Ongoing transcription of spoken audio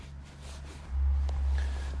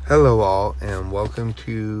Hello, all, and welcome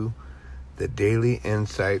to the Daily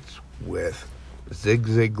Insights with Zig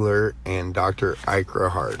Ziglar and Dr. Ike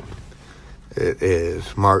Hart. It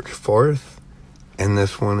is March 4th, and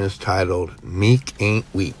this one is titled, Meek Ain't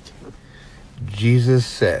Weak. Jesus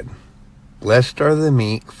said, "Blessed are the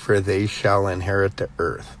meek, for they shall inherit the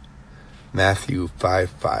earth." Matthew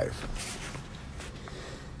 5:5.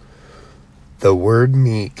 The word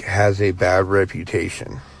meek has a bad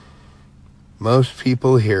reputation. Most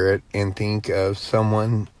people hear it and think of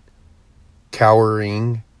someone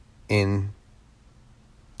cowering in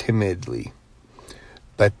timidly.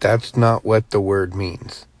 But that's not what the word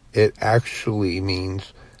means. It actually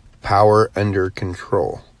means power under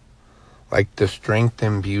control, like the strength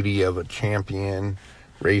and beauty of a champion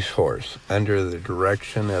racehorse under the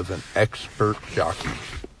direction of an expert jockey.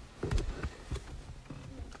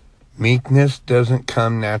 Meekness doesn't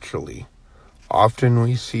come naturally. Often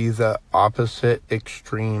we see the opposite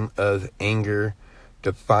extreme of anger,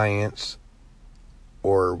 defiance,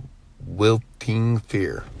 or wilting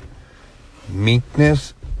fear.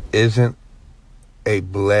 Meekness isn't a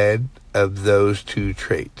blend of those two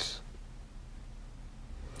traits.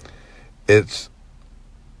 It's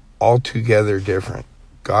altogether different.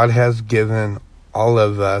 God has given all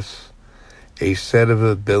of us a set of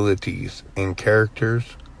abilities and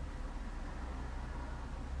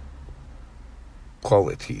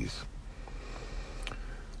qualities.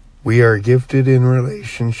 We are gifted in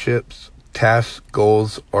relationships, tasks,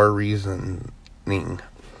 goals, or reasoning,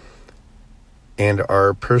 and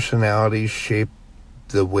our personalities shape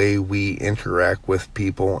the way we interact with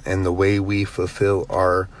people and the way we fulfill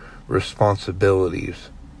our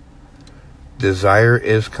responsibilities. Desire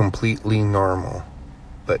is completely normal,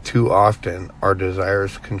 but too often our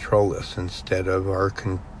desires control us instead of our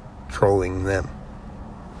controlling them.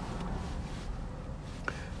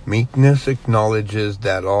 Meekness acknowledges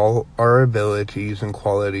that all our abilities and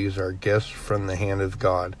qualities are gifts from the hand of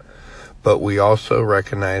God, but we also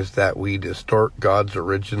recognize that we distort God's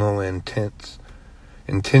original intentions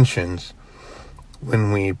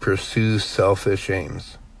when we pursue selfish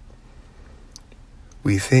aims.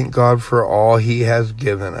 We thank God for all He has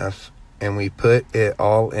given us, and we put it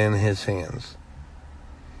all in His hands.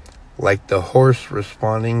 Like the horse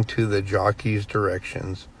responding to the jockey's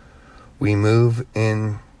directions, we move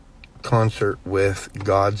in concert with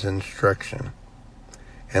God's instruction.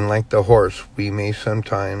 And like the horse, we may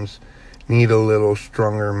sometimes need a little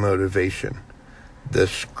stronger motivation. The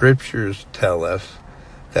scriptures tell us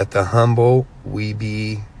that the humble will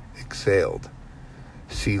be exalted.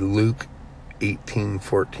 See Luke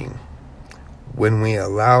 18:14. When we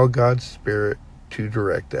allow God's Spirit to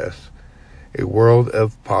direct us, a world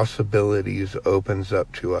of possibilities opens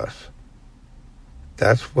up to us.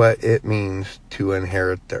 That's what it means to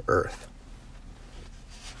inherit the earth.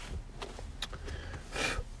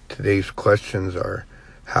 Today's questions are,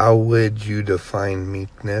 how would you define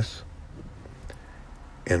meekness?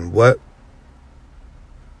 And what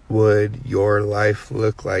would your life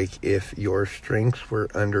look like if your strengths were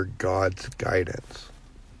under God's guidance?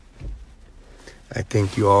 I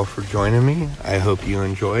thank you all for joining me. I hope you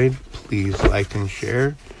enjoyed. Please like and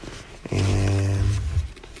share. And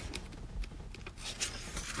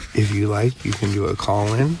if you like, you can do a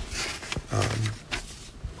call-in.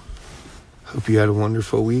 Hope you had a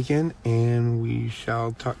wonderful weekend, and we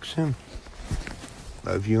shall talk soon.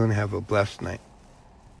 Love you and have a blessed night.